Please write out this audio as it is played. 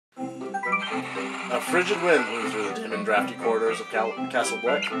A frigid wind blew through the dim and drafty corridors of Castle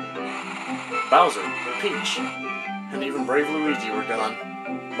Bleck. Bowser, Peach, and even brave Luigi were gone.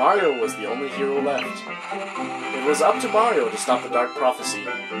 Mario was the only hero left. It was up to Mario to stop the dark prophecy.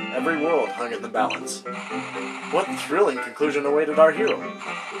 Every world hung in the balance. What thrilling conclusion awaited our hero?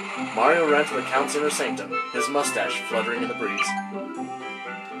 Mario ran to the Count's inner sanctum, his mustache fluttering in the breeze.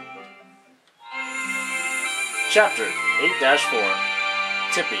 Chapter 8-4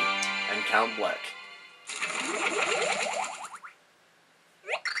 Tippi and Count Bleck.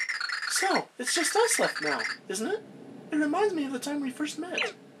 So, it's just us left now, isn't it? It reminds me of the time we first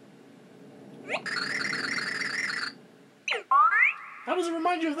met. How does it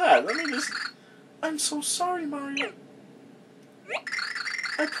remind you of that? Let me just... I'm so sorry, Mario.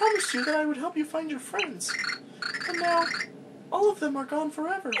 I promised you that I would help you find your friends. And now, all of them are gone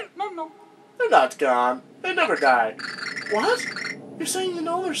forever. No. They're not gone. They never die. What? You're saying you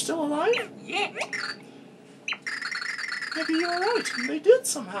know they're still alive? Yeah. Maybe you're right. They did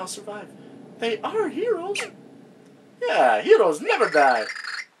somehow survive. They are heroes. Yeah, heroes never die.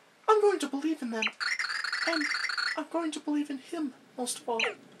 I'm going to believe in them. And I'm going to believe in him, most of all.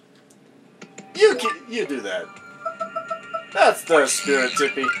 You do that. That's the spirit,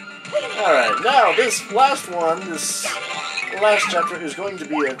 Tippi. Alright, now this last chapter is going to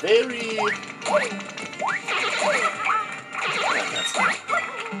be a very...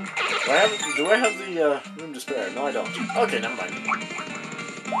 Do I have the room to spare? No, I don't. Okay, never mind.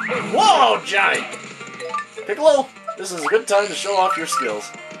 Whoa, Johnny! Piccolo, this is a good time to show off your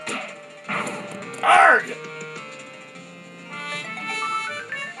skills. Arg!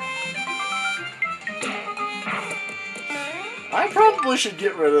 I probably should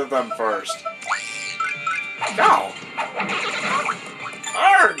get rid of them first. Go!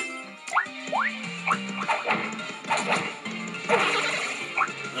 Arg!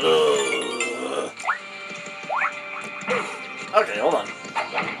 Ugh. Okay, hold on.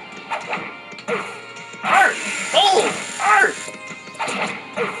 Arg! Oh! Arg!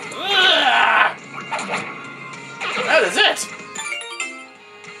 Ugh. That is it!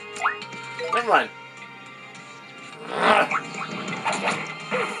 Never mind.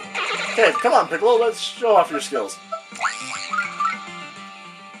 Okay, come on, Piccolo, let's show off your skills.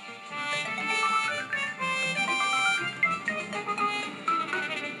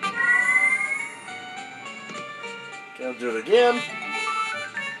 Okay, I'll do it again.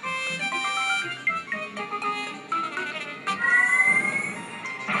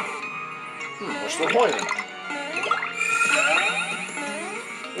 We're still poison.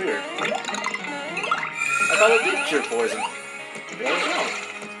 Weird. I thought it did cure poison. Maybe I was wrong.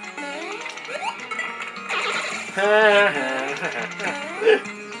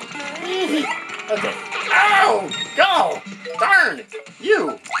 Okay. Ow! Go! Darn!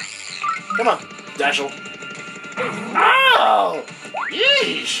 You! Come on, Dashel. Ow!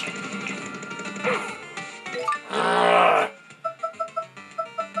 Yeesh!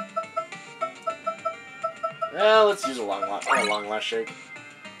 Well, let's use a long last shake.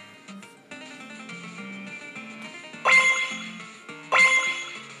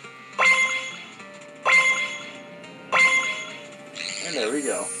 And there we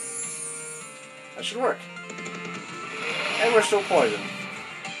go. That should work. And we're still poisoned.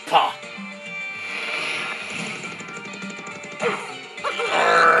 Pah!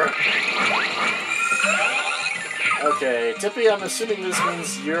 Okay, Tippi, I'm assuming this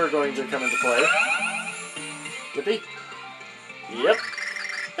means you're going to come into play. Tippi? Yep.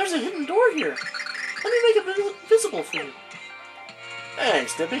 There's a hidden door here. Let me make it visible for you.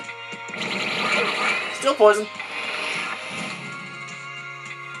 Thanks, Tippi. Still poison.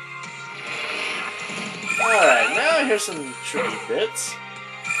 Alright, now here's some tricky bits.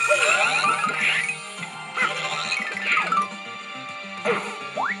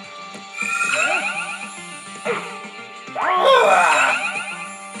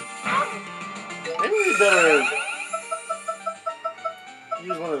 Maybe we better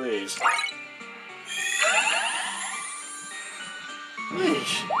use one of these.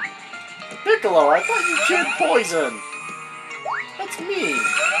 Yeesh. Piccolo, I thought you cured poison. That's mean.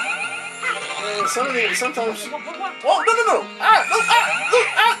 Sometimes... Oh, no! Ah! No! Ah!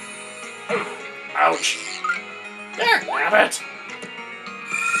 Ah! Ouch! There, damn it!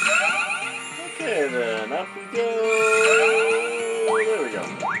 Okay then, up we go. There we go.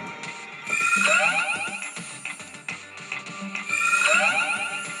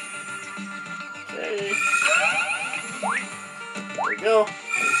 Okay. There we go.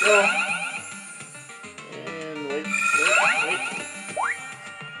 There we go. And wait.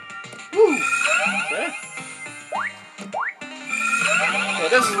 Woo! Okay. Okay,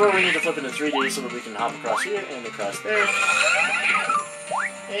 this is where we need to flip into 3D so that we can hop across here and across there.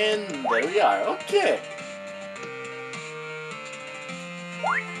 And there we are. Okay.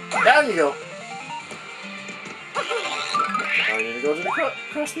 Down you go. Now we need to go to the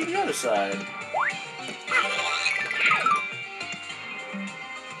across to the other side.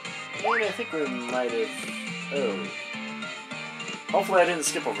 And I think we might have... Oh. Hopefully I didn't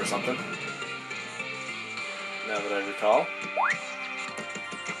skip over something. Now that I recall.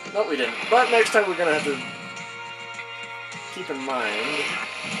 No, we didn't. But next time we're going to have to keep in mind...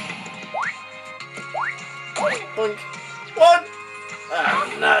 Boink. What?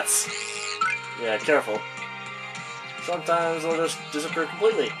 Ah, nuts. Yeah, careful. Sometimes they'll just disappear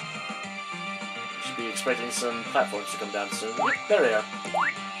completely. You should be expecting some platforms to come down soon. Yep, there they are.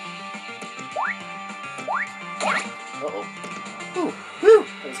 Uh-oh. Ooh, whew!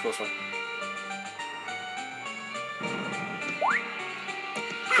 That was a close one.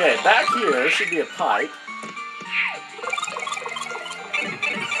 Okay, back here should be a pipe.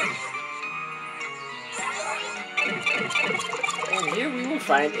 And here we will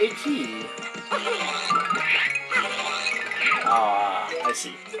find a key. Ah, I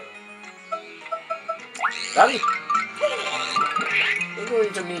see. Got it? We're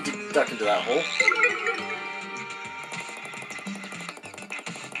going to need to duck into that hole.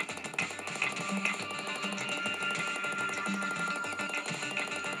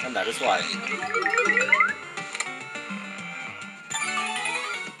 And that is why.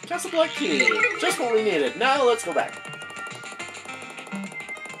 Castle Bleck key! Just what we needed. Now let's go back.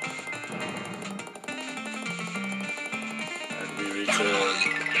 And we return.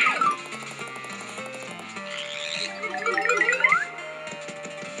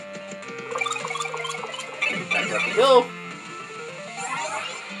 Back up we go.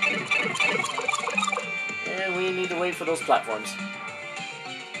 And we need to wait for those platforms.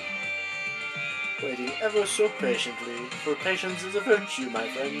 Waiting ever so patiently, for patience is a virtue, my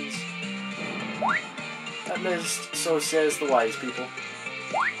friends. At least, so says the wise people.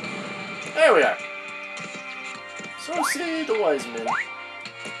 There we are! So say the wise men.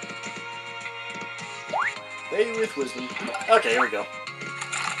 They with wisdom. Okay, here we go.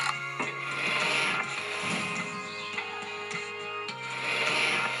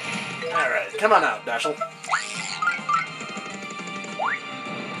 Alright, come on out, Dashel.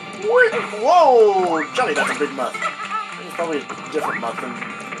 Whoa! Johnny, that's a big mutt. It's probably a different mutt than...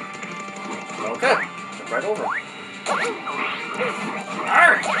 Okay, jump right over.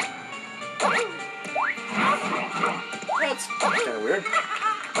 Arrgh! That's kind of weird.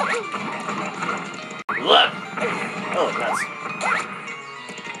 Look! Oh, nuts.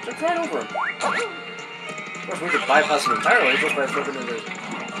 Jump right over him. Of course, we could bypass him entirely just by flipping into...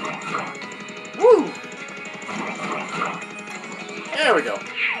 Woo! There we go.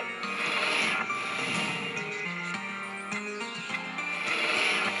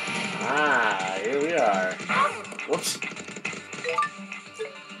 Ah, here we are. Whoops.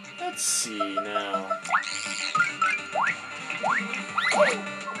 Let's see now.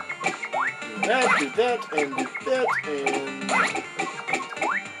 Do that, and do that, and...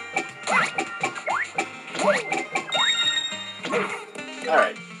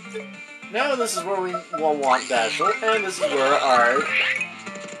 Alright. Now this is where we will want Dashel, and this is where our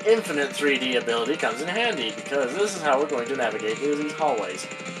infinite 3D ability comes in handy, because this is how we're going to navigate through these hallways.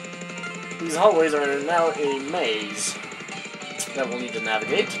 These hallways are now a maze that we'll need to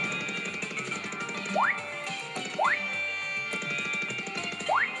navigate.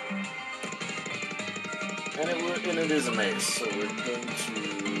 And it is a maze, so we're going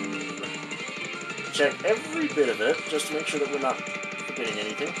to check every bit of it, just to make sure that we're not forgetting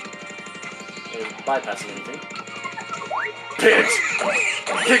anything, or bypassing anything. Pigs!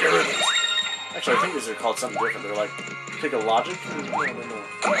 Pigarithms! Actually, I think these are called something different. They're like Pigalogic? I don't know.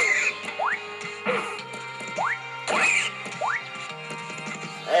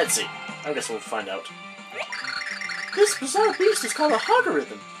 Let's see. I guess we'll find out. This bizarre beast is called a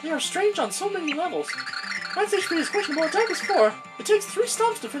hogarithm. They are strange on so many levels. Max HP is questionable, attack is 4. It takes 3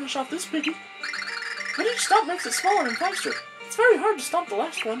 stomps to finish off this piggy. But each stomp makes it smaller and faster. It's very hard to stomp the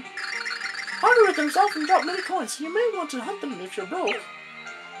last one. Hogarithms often drop many coins, so you may want to hunt them if you're broke.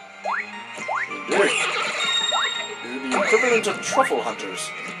 Indeed. You're the equivalent of truffle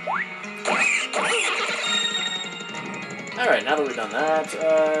hunters. Alright, now that we've done that,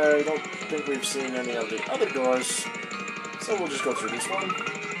 I don't think we've seen any of the other doors, so we'll just go through this one.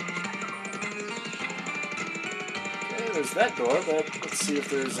 Okay, there's that door, but let's see if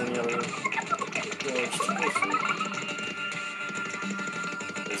there's any other doors to go through.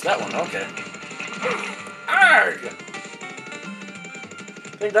 There's that one, okay. Arrgh!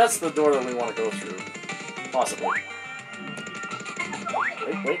 think that's the door that we want to go through. Possibly.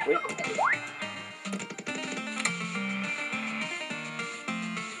 Wait.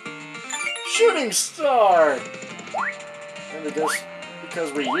 Shooting star! And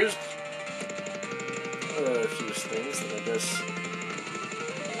because we used a few things, then I guess...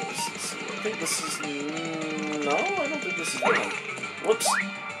 I think this is... No, I don't think this is one. Whoops.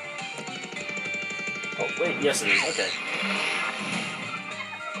 Oh, wait, yes it is. Okay.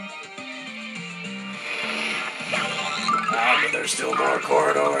 Ah, but there's still more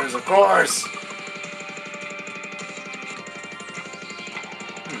corridors, of course!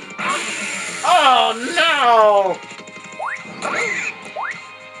 Oh, no!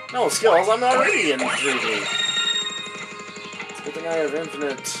 No skills, I'm already in 3D. It's a good thing I have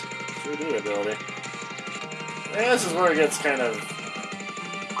infinite 3D ability. And this is where it gets kind of...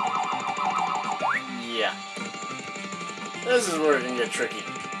 Yeah. This is where it can get tricky.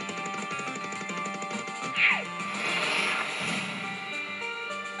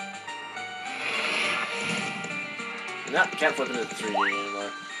 No, can't flip into 3D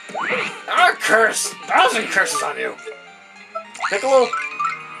anymore. Ah, curse! 1,000 curses on you! Piccolo!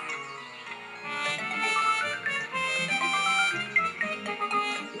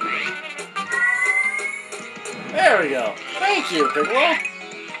 There we go! Thank you, Piccolo!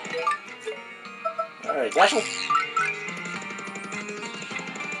 Alright, Dashel.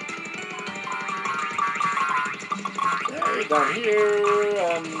 Okay, down here,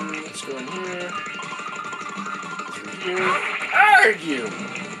 let's go in here. Through here. Argue!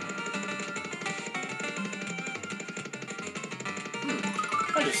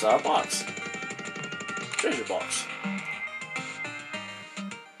 I just saw a box. Treasure box.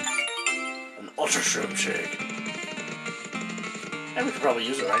 An Ultra Shroom Shake. And we could probably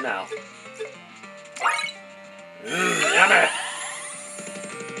use it right now. Yummy!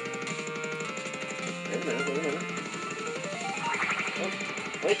 Wait a minute.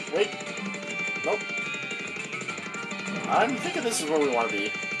 Oh, wait. Nope. I'm thinking this is where we want to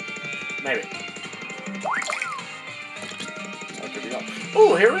be. Maybe.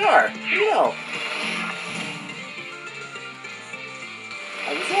 Ooh, here we are! Here we go!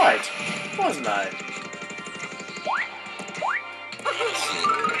 I was right, wasn't I? Let's see.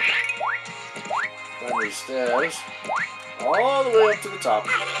 Climb these stairs. All the way up to the top.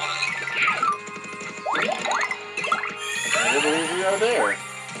 I do believe we are there.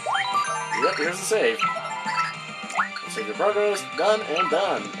 Yep, here's the save. Save your progress, done and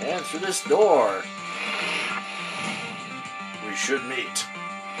done. And through this door. We should meet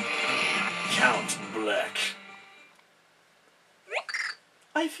Count Bleck.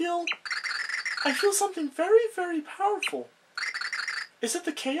 I feel something very, very powerful. Is it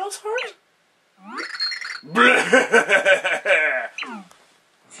the Chaos Heart?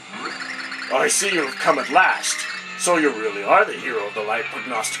 I see you've come at last. So you really are the hero of the Light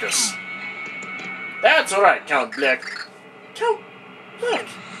Prognosticus. That's alright, Count Bleck. Count Bleck?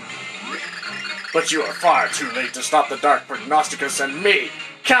 But you are far too late to stop the Dark Prognosticus and me,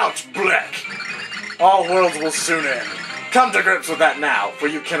 Count Bleck! All worlds will soon end. Come to grips with that now, for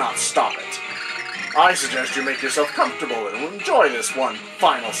you cannot stop it. I suggest you make yourself comfortable and enjoy this one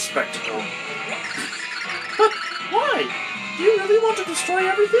final spectacle. But why? Do you really want to destroy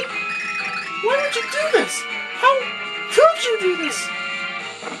everything? Why would you do this? How could you do this?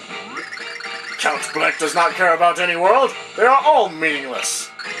 Count Bleck does not care about any world. They are all meaningless.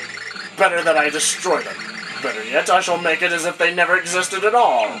 Better that I destroy them. Better yet, I shall make it as if they never existed at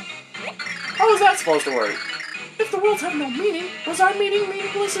all. How is that supposed to work? If the worlds have no meaning, was our meaning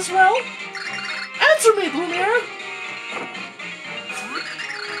meaningless as well? Answer me, Bluebeard!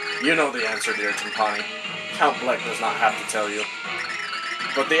 You know the answer, dear Timpani. Count Bleck does not have to tell you.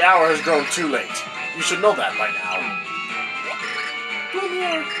 But the hour has grown too late. You should know that by now.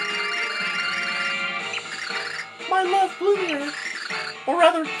 Bluebeard! My love, Bluebeard! Or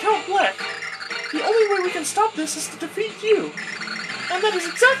rather, Count Bleck. The only way we can stop this is to defeat you. And that is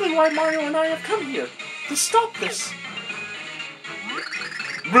exactly why Mario and I have come here. To stop this.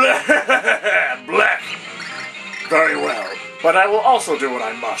 Bleck! Very well, but I will also do what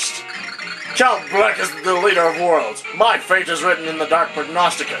I must. Count Bleck is the leader of worlds. My fate is written in the Dark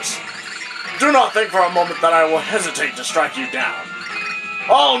Prognosticus. Do not think for a moment that I will hesitate to strike you down.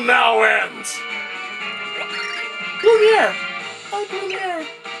 All now ends! Lumiere! Oh, Lumiere!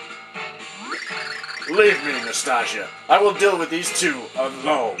 Leave me, Nastasia. I will deal with these two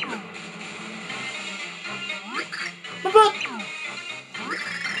alone. But...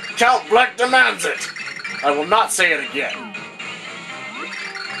 Count Bleck demands it! I will not say it again.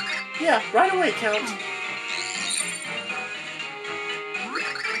 Yeah, right away, Count.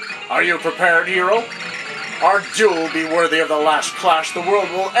 Are you prepared, hero? Our duel will be worthy of the last clash the world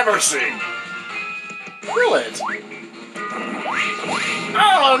will ever see. Will it?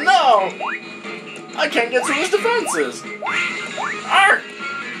 Oh no! I can't get through his defenses! Arr!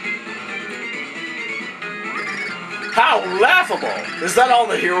 How laughable! Is that all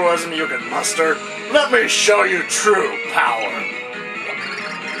the heroism you can muster? Let me show you true power!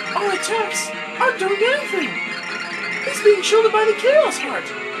 Our attacks aren't doing anything! He's being shielded by the Chaos Heart!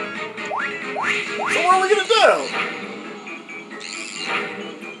 So what are we gonna do?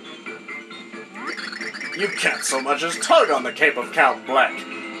 You can't so much as tug on the cape of Count Bleck!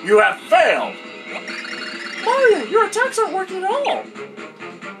 You have failed! Mario, your attacks aren't working at all!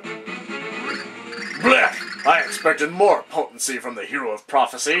 Bleck! I expected more potency from the hero of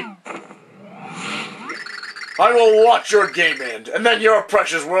prophecy. I will watch your game end, and then your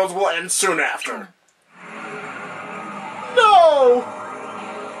precious worlds will end soon after. No!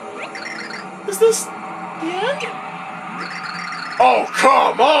 Is this the end? Oh,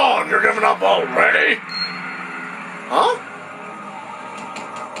 come on! You're giving up already? Huh?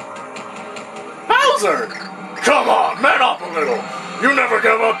 Bowser! Come on, man up a little! You never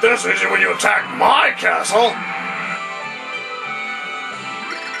give up this easy when you attack my castle!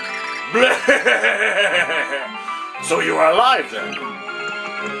 So you are alive then?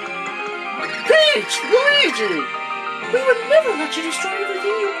 Peach! Luigi! We would never let you destroy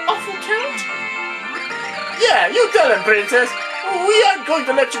everything, you awful count! Yeah, you tell him, Princess! We aren't going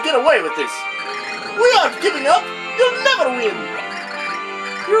to let you get away with this! We aren't giving up! You'll never win!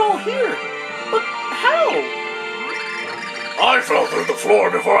 You're all here! But how? I fell through the floor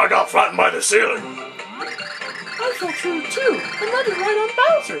before I got flattened by the ceiling! I fell through too, and landed right on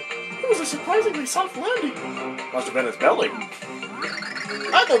Bowser! It was a surprisingly soft landing. Must have been his belly.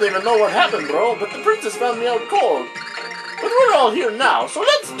 I don't even know what happened, bro, but the princess found me out cold. But we're all here now, so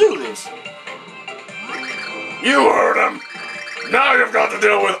let's do this. You heard him. Now you've got to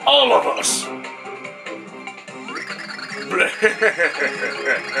deal with all of us.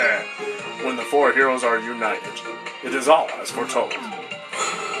 When the four heroes are united, it is all as foretold.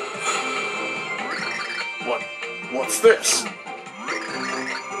 What's this?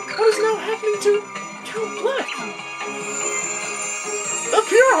 What is now happening to Count Bleck? The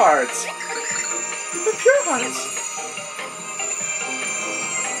Pure Hearts! The Pure Hearts!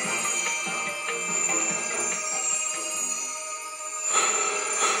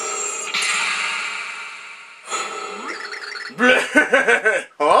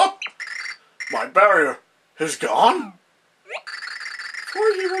 Huh? My barrier is gone?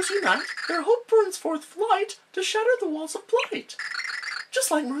 Four heroes unite, their hope burns forth flight to shatter the walls of blight.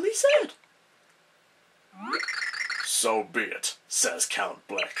 Just like Merle said. So be it, says Count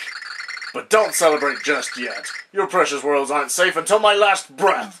Bleck. But don't celebrate just yet. Your precious worlds aren't safe until my last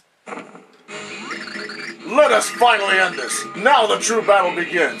breath. Let us finally end this. Now the true battle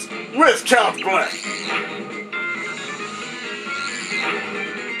begins, with Count Bleck.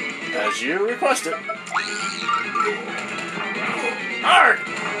 As you requested. Arg!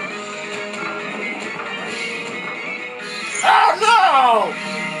 Oh no!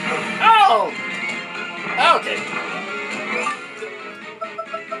 Oh! Okay.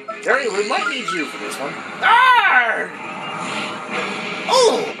 Gary, we might need you for this one. Arg!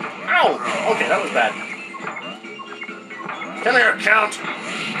 Oh! Ow! Okay, that was bad. Come here, Count.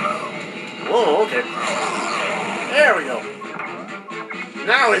 Whoa, okay. There we go.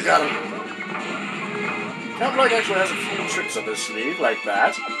 Now we've got him. Count Bleck actually has a few tricks up his sleeve, like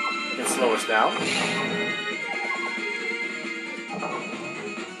that. He can slow us down.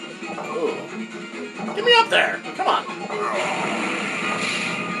 Ooh. Get me up there! Come on!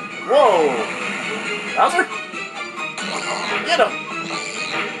 Whoa! Bowser? Get him!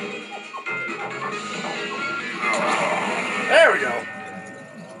 There we go!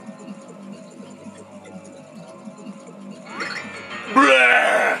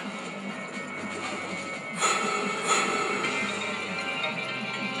 Blah!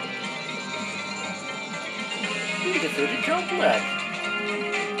 He defeated Count Bleck.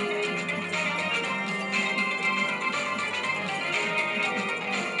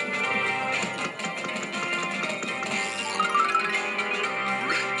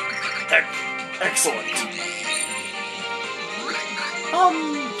 Excellent.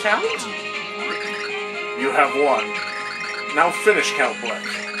 Count? You have won. Now finish, Count Bleck.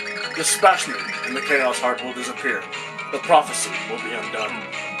 Dispatch me, and the Chaos Heart will disappear. The prophecy will be undone.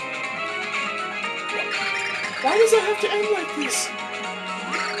 Why does it have to end like this?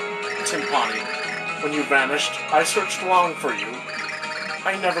 Timpani, when you vanished, I searched long for you.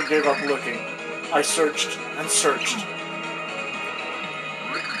 I never gave up looking. I searched and searched.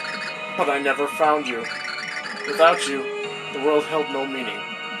 But I never found you. Without you, the world held no meaning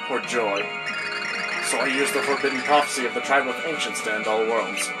or joy. So I used the forbidden prophecy of the tribe of ancients to end all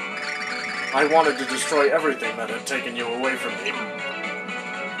worlds. I wanted to destroy everything that had taken you away from me.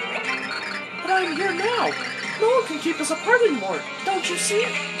 But I'm here now. No one can keep us apart anymore. Don't you see?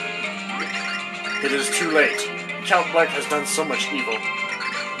 It is too late. Count Bleck has done so much evil.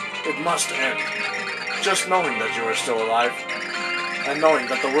 It must end. Just knowing that you are still alive, and knowing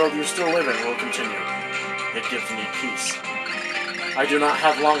that the world you still live in will continue, it gives me peace. I do not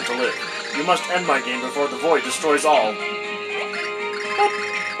have long to live. You must end my game before the void destroys all. But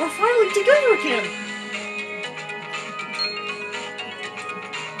we're finally together again!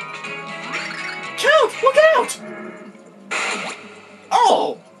 Count, look out!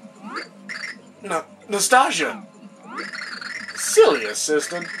 Oh! Nastasia! Silly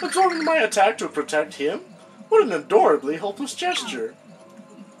assistant, absorbing my attack to protect him? What an adorably helpless gesture.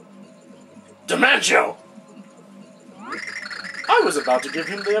 Dimentio! I was about to give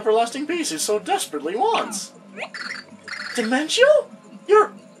him the everlasting peace he so desperately wants. Dimentio?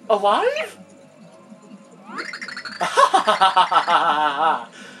 You're alive?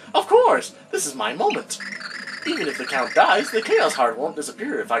 Of course! This is my moment. Even if the Count dies, the Chaos Heart won't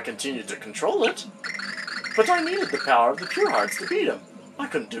disappear if I continue to control it. But I needed the power of the Pure Hearts to beat him. I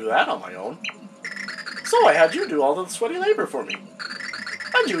couldn't do that on my own. So I had you do all the sweaty labor for me.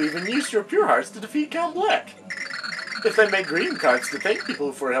 And you even used your Pure Hearts to defeat Count Bleck. If they make greeting cards to thank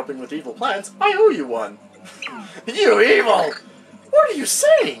people for helping with evil plans, I owe you one. You evil! What are you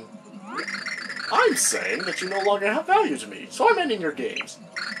saying? I'm saying that you no longer have value to me, so I'm ending your games.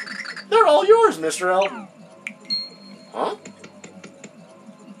 They're all yours, Mr. L. Huh?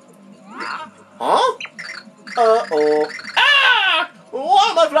 Huh? Uh-oh. Ah! Why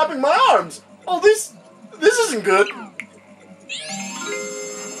am I flapping my arms? Oh, this isn't good.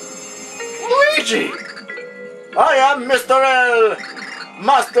 Luigi! I am Mr. L!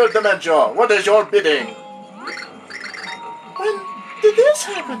 Master Dimentio, what is your bidding? When did this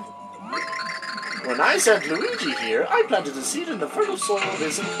happen? When I sent Luigi here, I planted a seed in the fertile soil of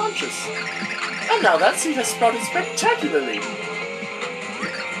his unconscious. And now that seed has sprouted spectacularly.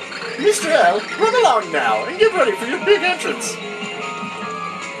 Mr. L, run along now and get ready for your big entrance.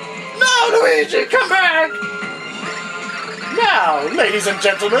 No, Luigi, come back! Now, ladies and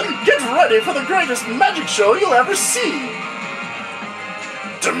gentlemen, get ready for the greatest magic show you'll ever see!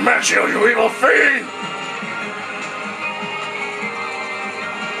 Dimentio, you evil fiend!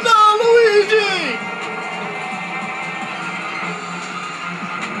 No, Luigi!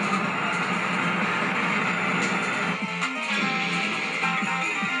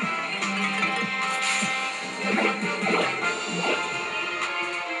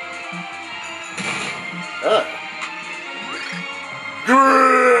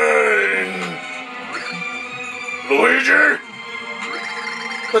 Green! Luigi?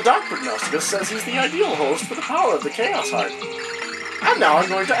 The Dark Prognosticus says he's the ideal host for the power of the Chaos Heart. And now I'm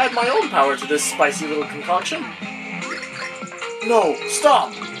going to add my own power to this spicy little concoction. No,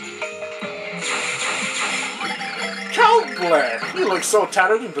 stop! Count Bleck, you look so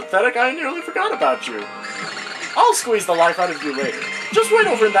tattered and pathetic I nearly forgot about you. I'll squeeze the life out of you later. Just wait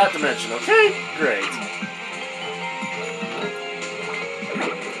over in that dimension, okay? Great.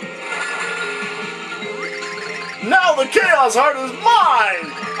 Now the Chaos Heart is mine!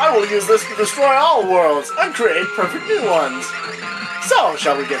 I will use this to destroy all worlds and create perfect new ones. So,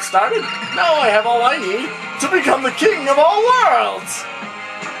 shall we get started? Now I have all I need to become the king of all worlds!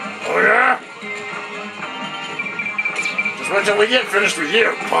 Oh yeah? Just wait till we get finished with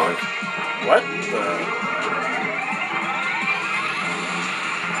you, punk. What the...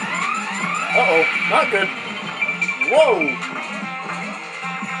 Uh-oh, not good. Whoa!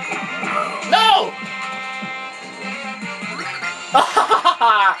 No!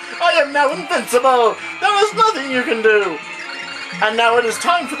 I am now invincible! There is nothing you can do! And now it is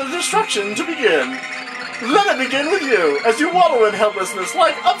time for the destruction to begin. Let it begin with you, as you wallow in helplessness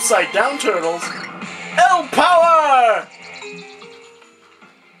like upside-down turtles. L power!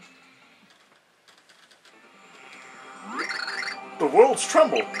 The worlds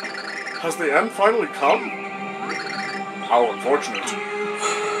tremble. Has the end finally come? How unfortunate.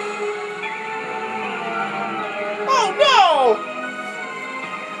 Oh no!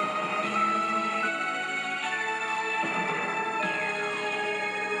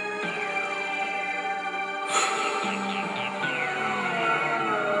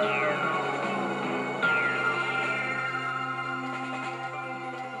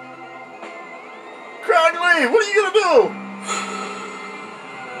 Cragley, what are you gonna do?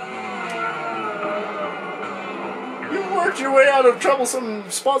 your way out of troublesome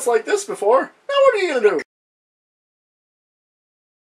spots like this before. Now what are you gonna do?